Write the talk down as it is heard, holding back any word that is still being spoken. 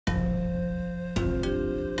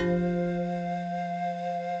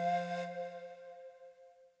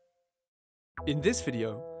In this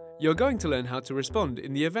video, you're going to learn how to respond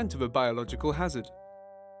in the event of a biological hazard.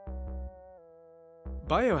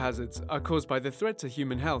 Biohazards are caused by the threat to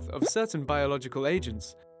human health of certain biological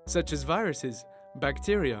agents, such as viruses,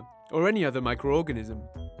 bacteria, or any other microorganism.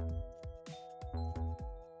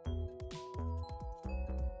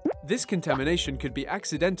 This contamination could be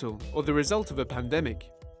accidental or the result of a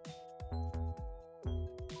pandemic.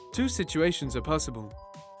 Two situations are possible.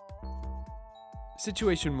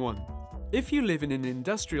 Situation 1. If you live in an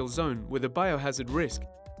industrial zone with a biohazard risk,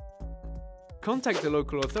 contact the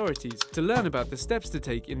local authorities to learn about the steps to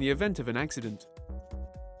take in the event of an accident.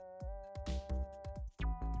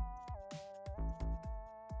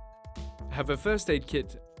 Have a first aid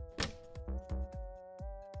kit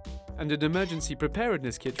and an emergency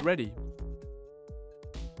preparedness kit ready.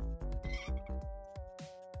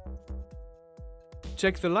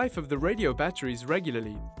 Check the life of the radio batteries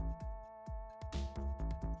regularly,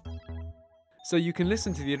 so you can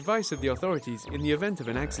listen to the advice of the authorities in the event of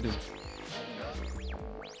an accident.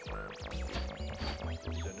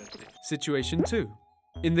 Situation 2.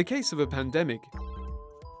 In the case of a pandemic,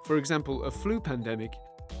 for example a flu pandemic,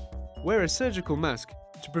 wear a surgical mask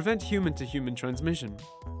to prevent human-to-human transmission.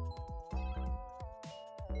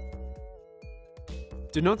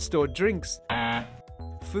 Do not store drinks,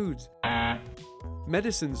 food,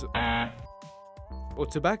 medicines, or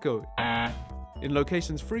tobacco in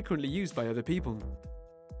locations frequently used by other people.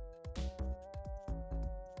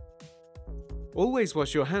 Always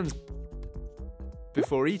wash your hands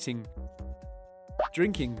before eating,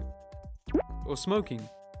 drinking, or smoking,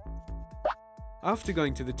 after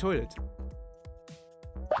going to the toilet,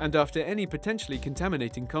 and after any potentially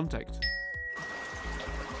contaminating contact.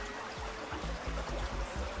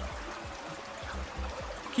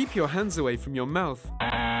 Keep your hands away from your mouth,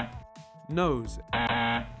 nose,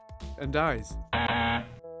 and eyes.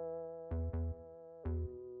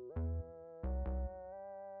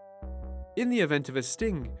 In the event of a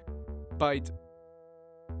sting, bite,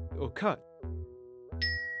 or cut,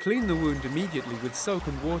 clean the wound immediately with soap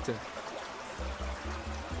and water.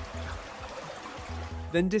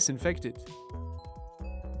 Then disinfect it.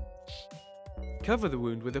 Cover the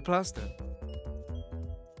wound with a plaster.